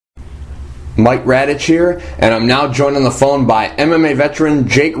Mike Radich here, and I'm now joined on the phone by MMA Veteran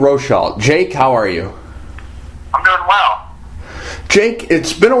Jake Rosholt. Jake, how are you? I'm doing well. Jake,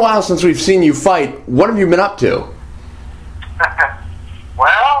 it's been a while since we've seen you fight. What have you been up to?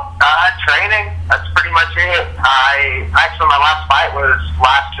 Training. That's pretty much it. Actually, my last fight was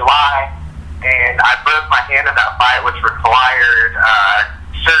last July, and I broke my hand in that fight, which required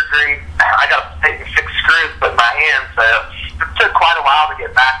surgery. I got 6 screws put in my hand, so it took quite a while to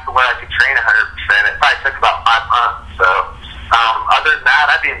get back to where I could train 100%. It probably took about 5 months. So, other than that,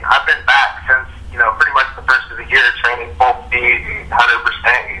 I've been back since pretty much the first of the year, training full speed,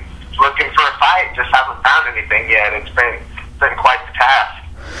 100%. Looking for a fight, just haven't found anything yet. It's been quite the task.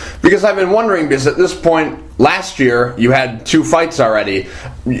 Because I've been wondering, because at this point, last year, you had 2 fights already.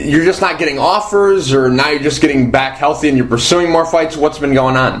 You're just not getting offers, or now you're just getting back healthy and you're pursuing more fights? What's been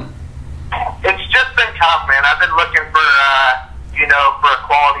going on? It's just been tough, man. I've been looking for, for a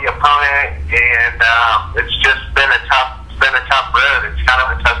quality opponent, and it's just been a tough road. It's kind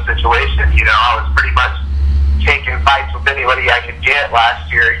of a tough situation. I was pretty much taking fights with anybody I could get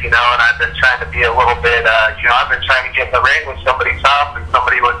last year, and I've been trying to be a little bit, I've been trying to get in the ring with somebody tough and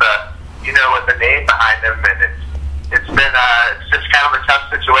somebody with a name behind them, and it's just kind of a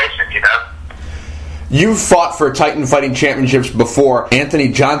tough situation, You've fought for Titan Fighting Championships before. Anthony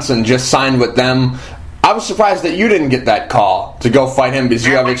Johnson just signed with them. I was surprised that you didn't get that call to go fight him because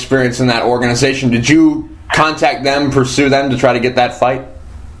you have experience in that organization. Did you contact them, pursue them to try to get that fight?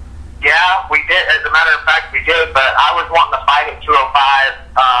 Yeah, we did. As a matter of fact, we did. But I was wanting to fight at 205,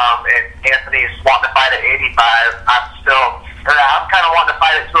 and Anthony's wanting to fight at 85. I'm kind of wanting to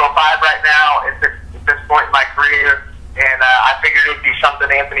fight at 205 right now at this point in my career. And I figured it would be something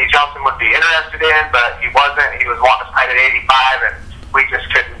Anthony Johnson would be interested in, but he wasn't. He was wanting to fight at 85, and we just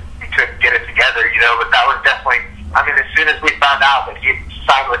couldn't get it together, But that was definitely. As soon as we found out that he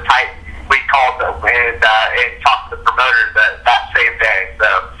signed with Titan, we called them and talked to the promoters that same day.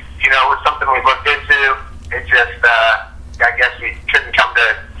 So. It was something we looked into. It just, I guess we couldn't come to,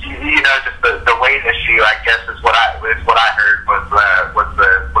 just the weight issue, I guess, is what I heard was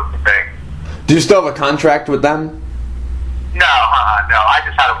the thing. Do you still have a contract with them? No. I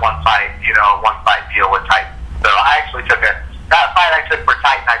just had a one fight deal with Titan. So I actually took that fight I took for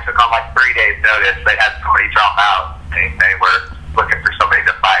Titan, I took on like 3 days notice. They had somebody drop out. They were looking for somebody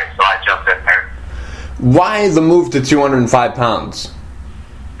to fight, so I jumped in there. Why the move to 205 pounds?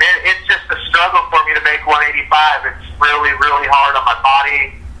 It's just a struggle for me to make 185. It's really, really hard on my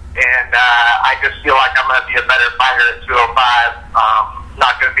body, and I just feel like I'm going to be a better fighter at 205.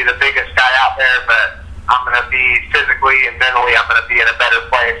 Not going to be the biggest guy out there, but I'm going to be physically and mentally, I'm going to be in a better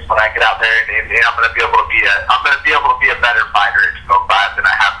place when I get out there, and I'm going to be able to be a better fighter at 205 than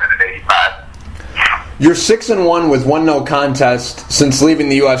I have been at 85. You're 6-1 with 1 no contest since leaving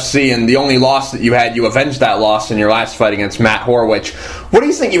the UFC, and the only loss that you had, you avenged that loss in your last fight against Matt Horwich. What do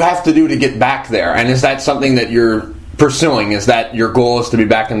you think you have to do to get back there? And is that something that you're pursuing? Is that your goal, is to be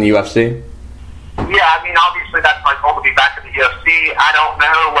back in the UFC? Yeah, obviously that's my goal, to be back in the UFC. I don't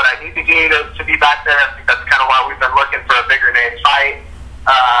know what I need to do to be back there. I think that's kind of why we've been looking for a bigger name fight.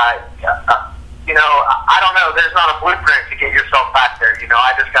 I don't know. There's not a blueprint to get yourself back there.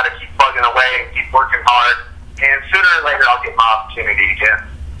 I just got to keep plugging away and keep working hard, and sooner or later I'll get my opportunity again.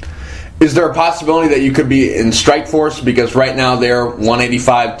 Is there a possibility that you could be in Strikeforce? Because right now their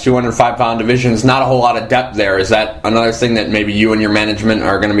 185, 205-pound division is not a whole lot of depth there. Is that another thing that maybe you and your management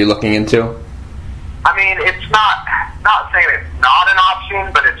are going to be looking into? It's not saying it's not an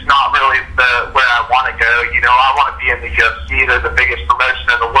option, but it's not really where I want to go. I want to be in the UFC. They're the biggest promotion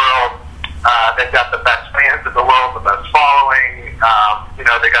in the world. They've got the best fans in the world, the best following.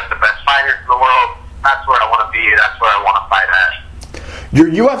 They got the best fighters in the world. That's where I want to be. That's where I want to fight at. Your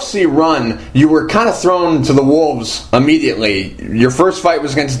UFC run, you were kind of thrown to the wolves immediately. Your first fight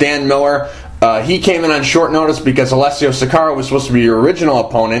was against Dan Miller. He came in on short notice because Alessio Sakara was supposed to be your original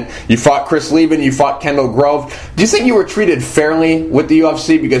opponent. You fought Chris Lieben, you fought Kendall Grove. Do you think you were treated fairly with the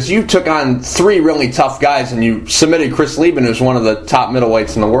UFC? Because you took on 3 really tough guys and you submitted Chris Lieben, who's one of the top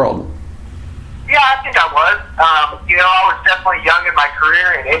middleweights in the world. Yeah, I think I was. I was definitely young in my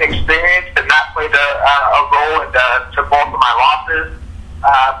career and inexperienced, and that played a role into both of my losses.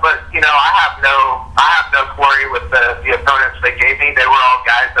 But I have no quarry with the opponents they gave me. They were all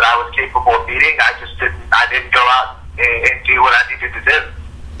guys that I was capable of beating. I didn't go out and do what I needed to do.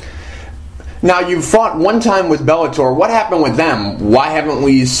 Now, you fought one time with Bellator. What happened with them? Why haven't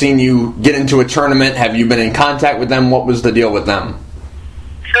we seen you get into a tournament? Have you been in contact with them? What was the deal with them?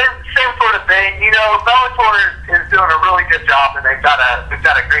 Same sort of thing. Bellator is doing a really good job, and they've got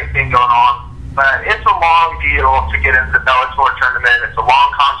a great thing going on. But it's a long deal to get into the Bellator tournament. It's a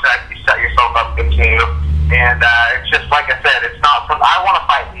long contract you set yourself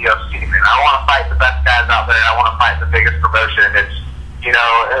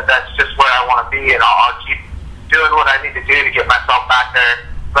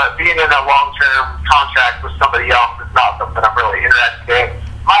But being in a long-term contract with somebody else is not something I'm really interested in.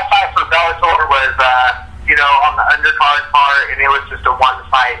 My fight for Bellator was, on the undercard part, and it was just a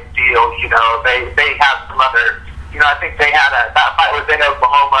one-fight deal. They have some other, I think they had that fight was in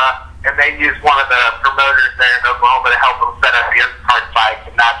Oklahoma, and they used one of the promoters there in Oklahoma to help them set up the undercard fights,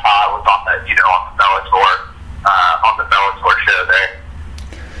 and that's how I was on the Bellator show there.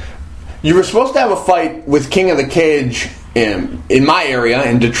 You were supposed to have a fight with King of the Cage in my area,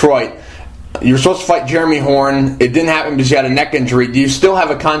 in Detroit. You were supposed to fight Jeremy Horn. It didn't happen because you had a neck injury. Do you still have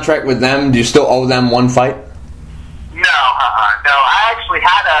a contract with them? Do you still owe them one fight? No. I actually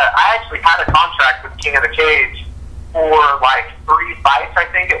had a contract with King of the Cage for like 3 fights, I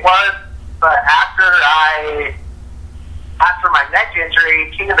think it was. But after my neck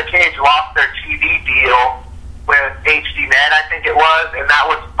injury, King of the Cage lost their TV deal with HDNet, I think it was, and that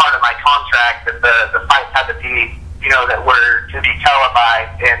was part of my contract that the fights had to be, that were to be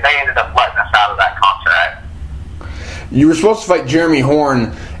televised, and they ended up letting us out of that contract. You were supposed to fight Jeremy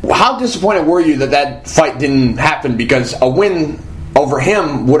Horn. How disappointed were you that fight didn't happen? Because a win over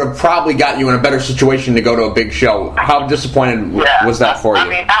him would have probably got you in a better situation to go to a big show. How disappointed was that for you? I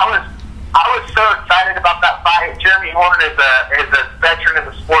mean, I was so excited about that fight. Jeremy Horn is a veteran in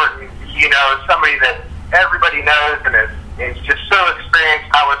the sport, and, somebody that everybody knows and is just so experienced.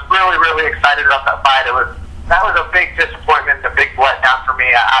 I was really, really excited about that fight. That was a big disappointment, a big letdown for me.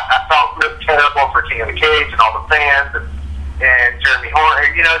 I felt really terrible for King of the Cage and all the fans and Jeremy Horn,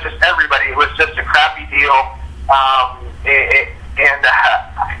 just everybody. It was just a crappy deal.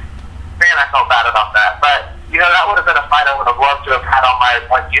 Man, I felt bad about that. But, that would have been a fight I would have loved to have had on my,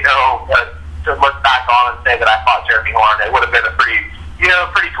 to look back on and say that I fought Jeremy Horn. It would have been a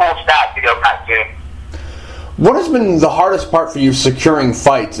pretty cool stat to go back to. What has been the hardest part for you securing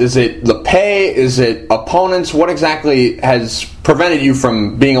fights? Is it the pay? Is it opponents? What exactly has prevented you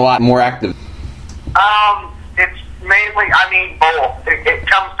from being a lot more active? It's mainly, both. It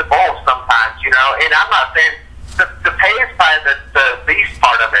comes to both sometimes, and I'm not saying the pay is probably the least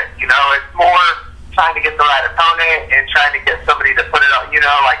part of it, it's more trying to get the right opponent and trying to get somebody to put it on,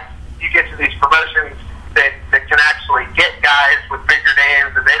 like you get to these promotions that can actually get guys with bigger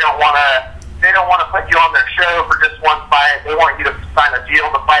names, and they don't want to put you on their show for just one fight. They want you to sign a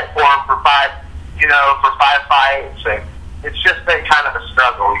deal to fight for them for 5 fights. And it's just been kind of a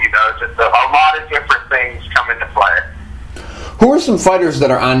struggle, just a lot of different things come into play. Who are some fighters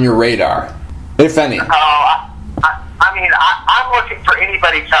that are on your radar, if any? I'm looking for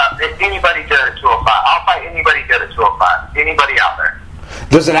anybody good at 205. I'll fight anybody good at 205. Anybody out there.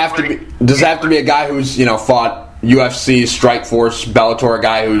 Does it have to be a guy who's fought UFC, Strikeforce, Bellator, a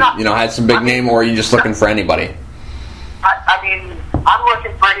guy who had some big name, or are you just looking for anybody? I'm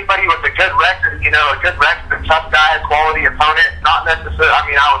looking for anybody with a good record, a tough guy, a quality opponent. Not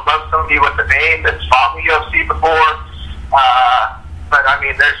necessarily. I would love somebody with a name that's fought in the UFC before. But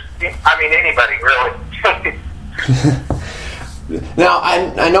anybody really. Now,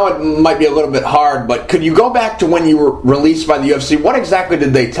 I know it might be a little bit hard, but could you go back to when you were released by the UFC? What exactly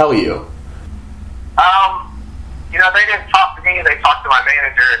did they tell you? They didn't talk to me. They talked to my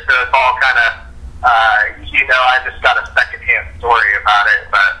manager, so it's all kind of, I just got a secondhand story about it.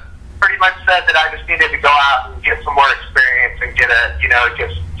 But pretty much said that I just needed to go out and get some more experience and get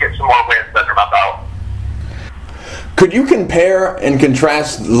some more wins under my belt. Could you compare and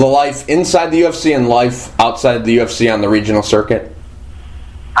contrast the life inside the UFC and life outside the UFC on the regional circuit?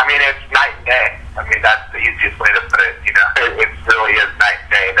 It's night and day. That's the easiest way to put it. It really is night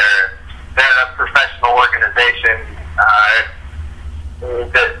and day. They're a professional organization.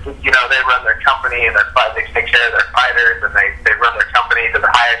 They run their company and they take care of their fighters, and they run their company to the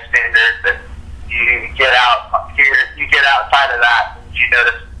highest standards. And you get out here, you get outside of that, and you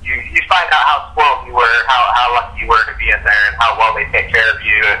notice. You find out how spoiled you were, how lucky you were to be in there, and how well they take care of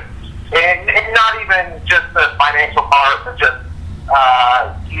you, and not even just the financial part, but just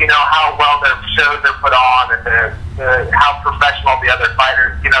how well their shows are put on, and how professional the other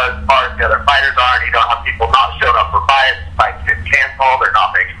fighters, as far as the other fighters are, and you don't have people not showing up for fights get canceled, they're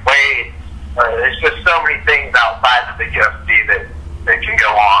not making weight. There's just so many things outside of the UFC that can go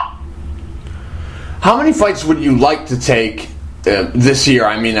on. How many fights would you like to take this year?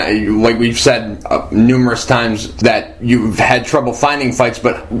 Like we've said numerous times that you've had trouble finding fights,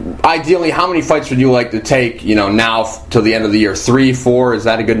 but ideally, how many fights would you like to take, now till the end of the year? 3, 4, is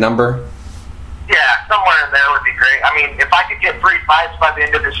that a good number? Yeah, somewhere in there would be great. If I could get 3 fights by the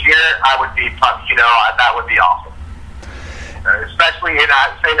end of this year, I would be, that would be awesome. Especially, and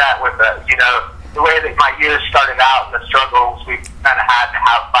I say that with the way that my years started out and the struggles we kind of had to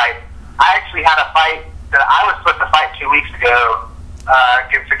have fights. I actually had a fight that I was supposed to fight 2 weeks ago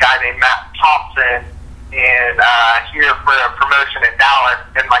against guy named Matt Thompson here for a promotion in Dallas.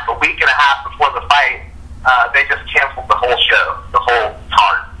 And like a week and a half before the fight, they just canceled the whole show, the whole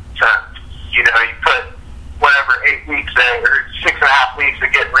card. So, you know, you put whatever 8 weeks or 6.5 weeks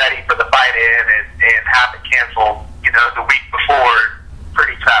of getting ready for the fight in and have it canceled, you know, the week before.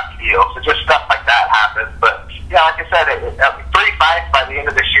 Pretty crappy deal. So just stuff like that happens. But yeah, like I said, 3 fights by the end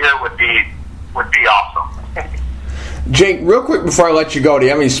of this year would be awesome. Jake, real quick before I let you go, do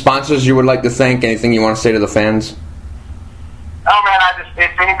you have any sponsors you would like to thank? Anything you want to say to the fans? Oh man,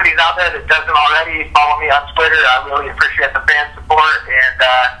 if anybody's out there that doesn't already, follow me on Twitter. I really appreciate the fan support, and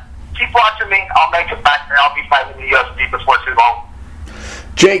keep watching me. I'll make it back there. I'll be fighting the UFC before too long.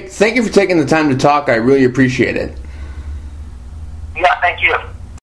 Jake, thank you for taking the time to talk. I really appreciate it. Yeah, thank you.